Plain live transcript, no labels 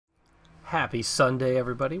Happy Sunday,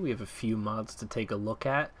 everybody. We have a few mods to take a look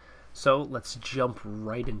at, so let's jump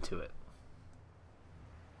right into it.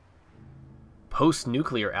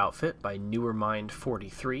 Post-Nuclear Outfit by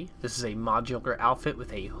NewerMind43. This is a modular outfit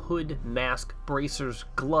with a hood, mask, bracers,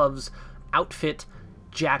 gloves, outfit,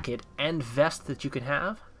 jacket, and vest that you can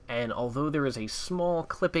have. And although there is a small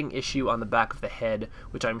clipping issue on the back of the head,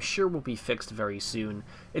 which I'm sure will be fixed very soon,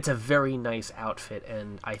 it's a very nice outfit,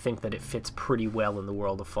 and I think that it fits pretty well in the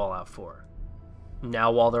world of Fallout 4.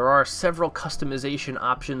 Now, while there are several customization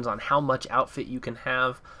options on how much outfit you can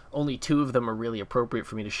have, only 2 of them are really appropriate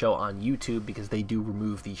for me to show on YouTube because they do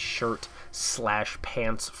remove the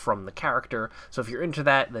shirt/pants from the character. So if you're into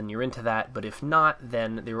that, then you're into that, but if not,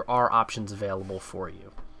 then there are options available for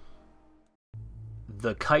you.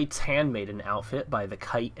 The Kite's Handmaiden outfit by The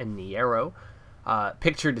Kite and Nero.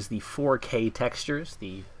 Pictured as the 4K textures,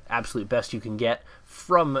 the absolute best you can get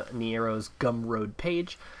from Nero's Gumroad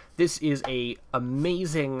page. This is a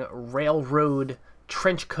amazing railroad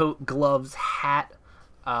trench coat, gloves, hat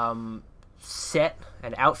set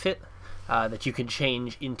and outfit that you can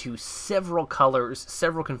change into several colors,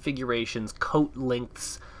 several configurations, coat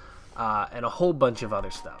lengths, and a whole bunch of other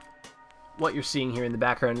stuff. What you're seeing here in the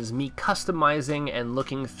background is me customizing and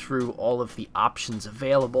looking through all of the options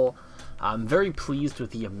available. I'm very pleased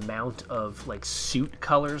with the amount of suit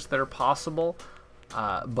colors that are possible,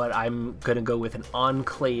 but I'm gonna go with an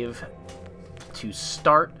Enclave to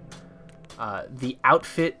start. The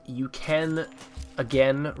outfit, you can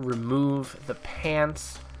again remove the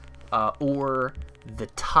pants or the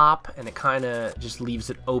top, and it kind of just leaves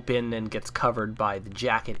it open and gets covered by the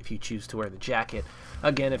jacket if you choose to wear the jacket.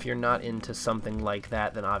 Again, if you're not into something like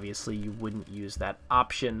that, then obviously you wouldn't use that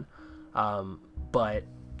option, but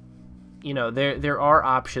you know, there are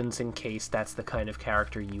options in case that's the kind of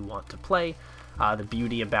character you want to play. The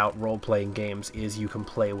beauty about role-playing games is you can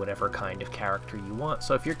play whatever kind of character you want.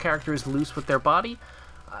 So if your character is loose with their body,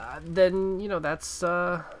 then you know that's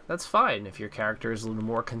fine. If your character is a little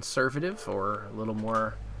more conservative or a little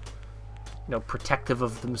more, you know, protective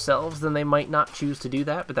of themselves, then they might not choose to do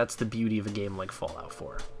that. But that's the beauty of a game like Fallout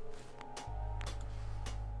 4.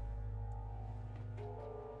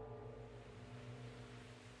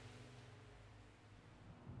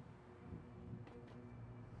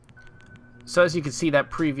 So as you can see, that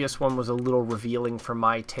previous one was a little revealing for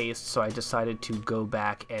my taste, so I decided to go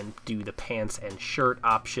back and do the pants and shirt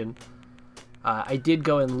option. I did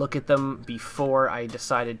go and look at them before I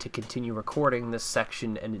decided to continue recording this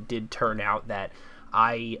section, and it did turn out that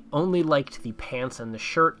I only liked the pants and the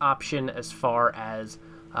shirt option as far as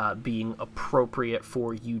being appropriate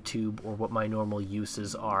for YouTube or what my normal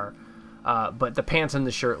uses are. But the pants and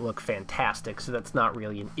the shirt look fantastic, so that's not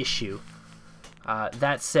really an issue.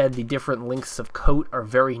 That said, the different lengths of coat are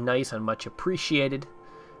very nice and much appreciated.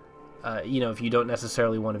 You know, if you don't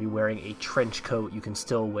necessarily want to be wearing a trench coat, you can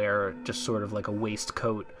still wear just sort of like a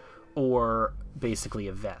waistcoat or basically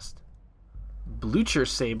a vest. Blucher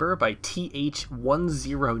Saber by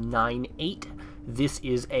TH1098. This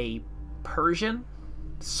is a Persian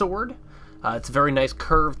sword. It's a very nice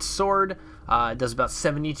curved sword. It does about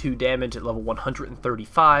 72 damage at level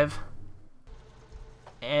 135.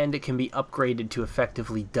 And it can be upgraded to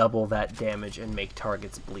effectively double that damage and make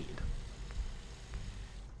targets bleed.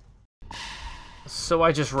 So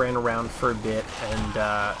I just ran around for a bit, and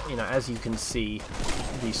you know, as you can see,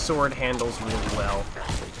 the sword handles really well,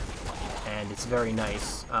 and it's very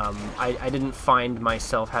nice. I didn't find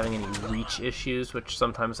myself having any reach issues, which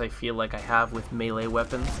sometimes I feel like I have with melee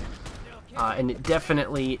weapons. And it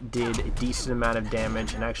definitely did a decent amount of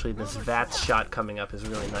damage, and actually this VATS shot coming up is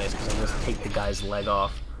really nice because I just take the guy's leg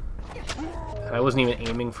off. And I wasn't even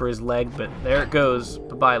aiming for his leg, but there it goes.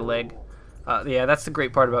 Bye-bye, leg. Yeah, that's the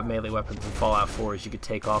great part about melee weapons in Fallout 4 is you could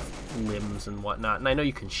take off limbs and whatnot. And I know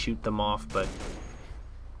you can shoot them off, but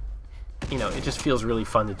you know, it just feels really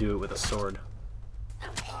fun to do it with a sword.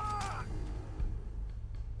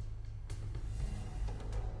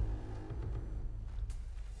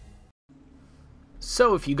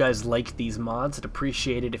 So if you guys liked these mods, I'd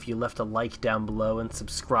appreciate it if you left a like down below and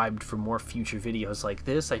subscribed for more future videos like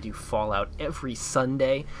this. I do Fallout every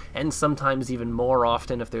Sunday, and sometimes even more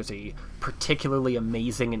often if there's a particularly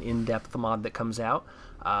amazing and in-depth mod that comes out.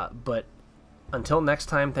 But until next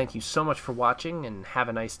time, thank you so much for watching, and have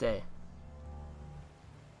a nice day.